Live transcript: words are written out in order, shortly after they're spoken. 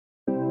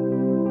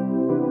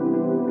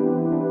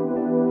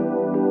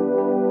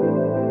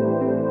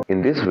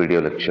In this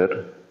video lecture,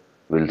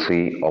 we'll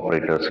see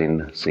operators in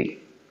C.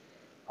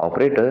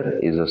 Operator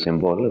is a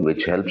symbol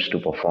which helps to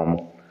perform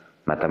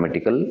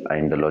mathematical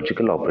and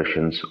logical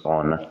operations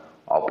on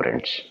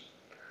operands.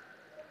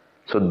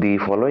 So the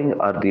following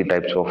are the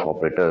types of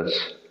operators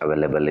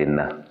available in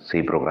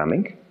C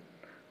programming.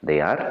 They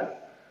are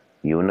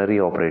unary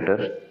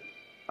operator,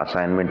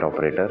 assignment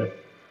operator,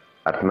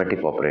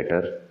 arithmetic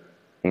operator,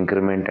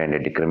 increment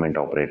and decrement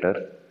operator,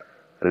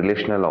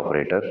 relational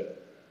operator,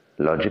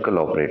 logical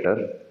operator,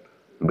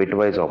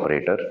 bitwise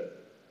operator,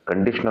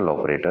 conditional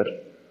operator,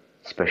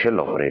 special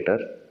operator,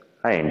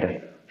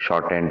 and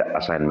shorthand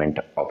assignment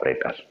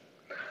operator.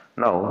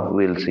 Now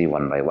we'll see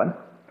one by one.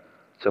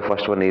 So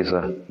first one is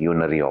a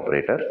unary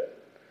operator.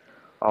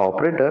 A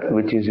operator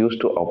which is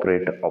used to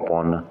operate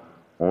upon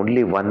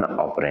only one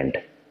operand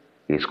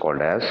is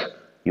called as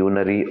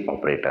unary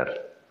operator.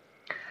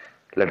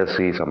 Let us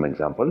see some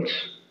examples.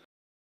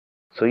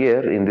 So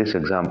here in this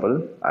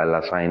example, I'll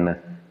assign a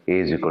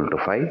is equal to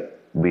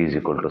 5, b is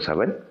equal to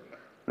 7.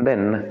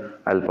 Then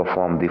I'll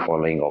perform the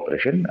following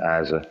operation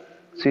as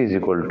c is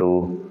equal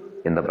to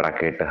in the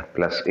bracket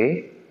plus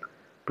a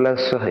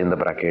plus in the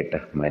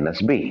bracket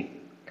minus b.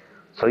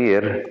 So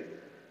here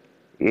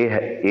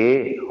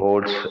a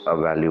holds a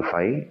value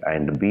 5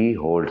 and b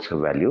holds a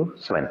value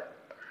 7,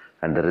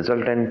 and the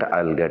resultant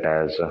I'll get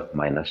as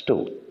minus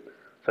 2.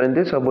 So in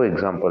this above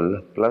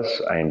example, plus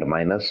and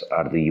minus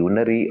are the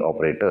unary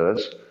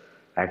operators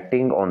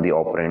acting on the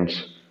operands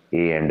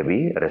a and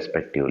b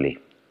respectively.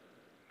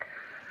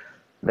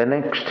 The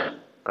next,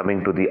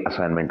 coming to the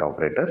assignment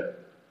operator.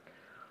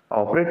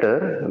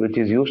 Operator which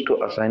is used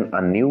to assign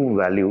a new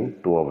value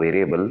to a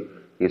variable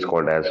is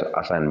called as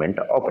assignment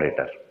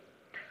operator.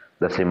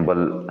 The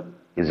symbol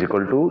is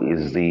equal to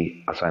is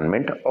the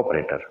assignment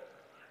operator.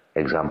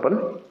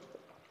 Example,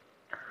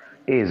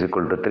 a is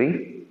equal to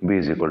 3, b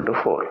is equal to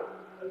 4.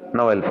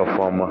 Now I'll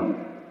perform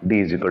d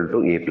is equal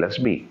to a plus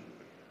b.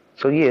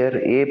 So here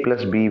a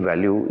plus b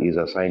value is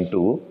assigned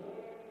to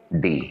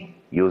d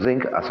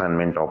using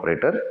assignment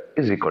operator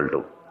is equal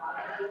to.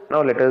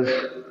 Now let us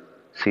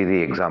see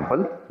the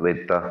example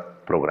with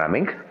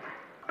programming.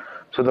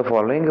 So the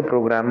following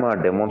program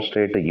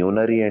demonstrate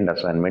unary and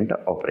assignment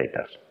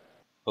operator.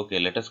 Okay,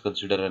 let us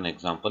consider an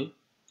example.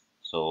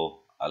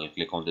 So I'll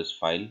click on this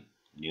file,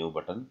 new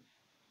button,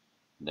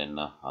 then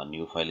a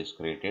new file is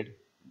created.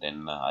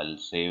 Then I'll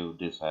save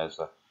this as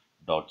a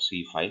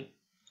 .c file.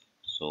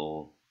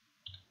 So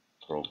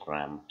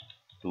program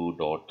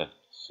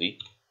 2.c.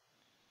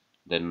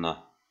 Then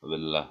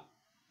we'll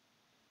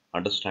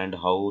understand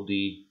how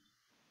the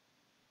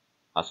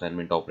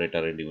assignment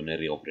operator and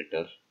unary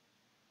operator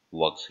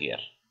works here.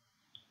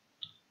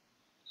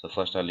 So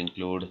first I'll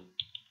include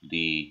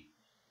the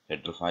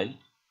header file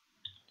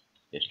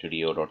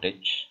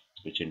stdio.h,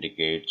 which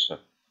indicates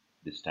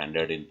the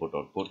standard input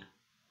output.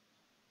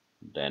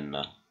 Then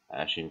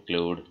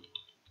include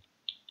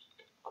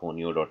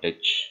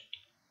conio.h,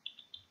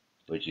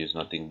 which is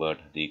nothing but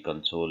the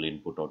console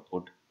input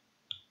output.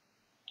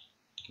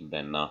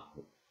 Then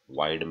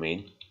void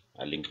main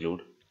I'll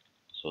include.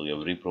 So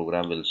every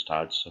program will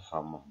start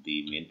from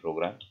the main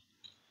program.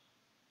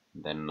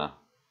 Then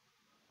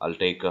I'll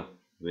take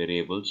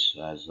variables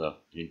as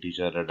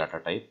integer data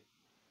type.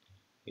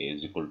 A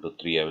is equal to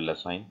 3 I will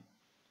assign.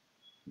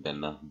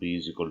 Then b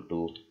is equal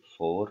to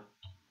 4.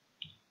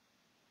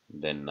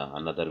 Then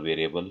another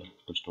variable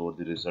to store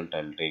the result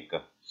I'll take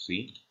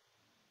c.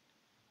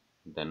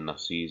 Then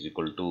c is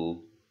equal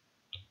to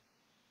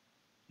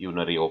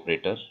unary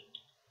operator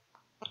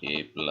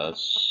a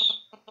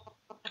plus,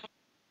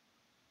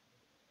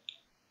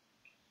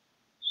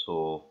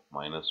 so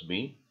minus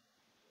b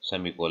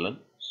semicolon.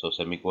 So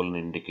semicolon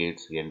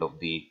indicates the end of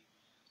the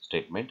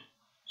statement.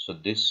 So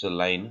this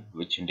line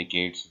which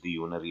indicates the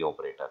unary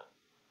operator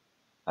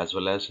as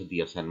well as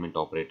the assignment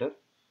operator.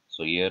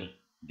 So here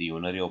the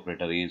unary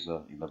operator is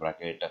in the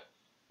bracket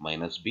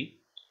minus b,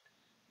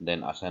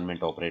 then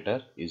assignment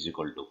operator is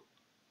equal to.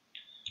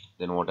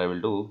 Then what I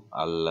will do,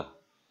 I'll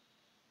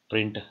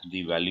print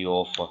the value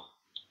of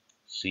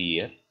c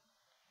here.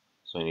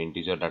 So in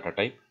integer data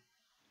type.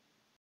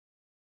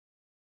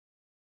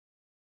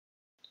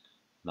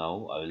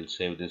 Now I will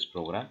save this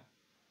program.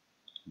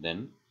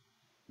 Then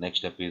next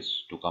step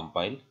is to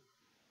compile.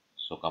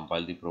 So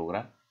compile the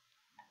program.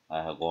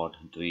 I have got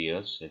 3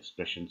 years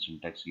expression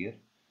syntax here.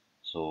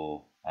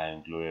 So I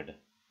included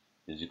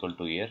is equal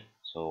to here.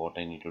 So what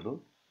I need to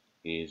do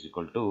is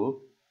equal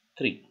to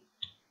 3.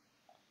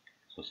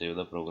 So save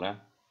the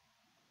program.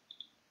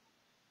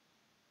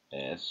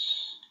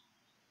 Yes.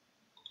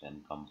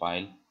 Then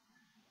compile.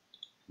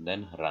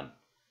 Then run.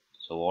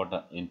 So what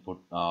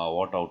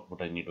what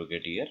output I need to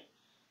get here?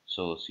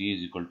 So c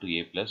is equal to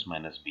a plus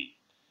minus b.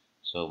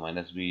 So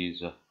minus b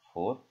is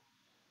 4.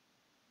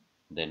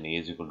 Then a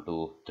is equal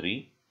to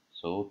 3.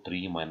 So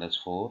 3 minus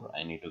 4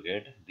 I need to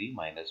get the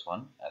minus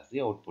 1 as the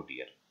output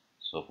here.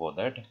 So for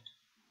that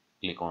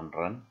click on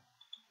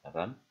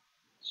run.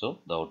 So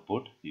the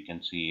output you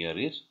can see here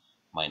is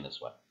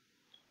minus 1.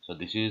 So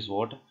this is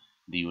what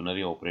the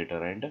unary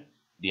operator and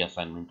the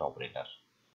assignment operator.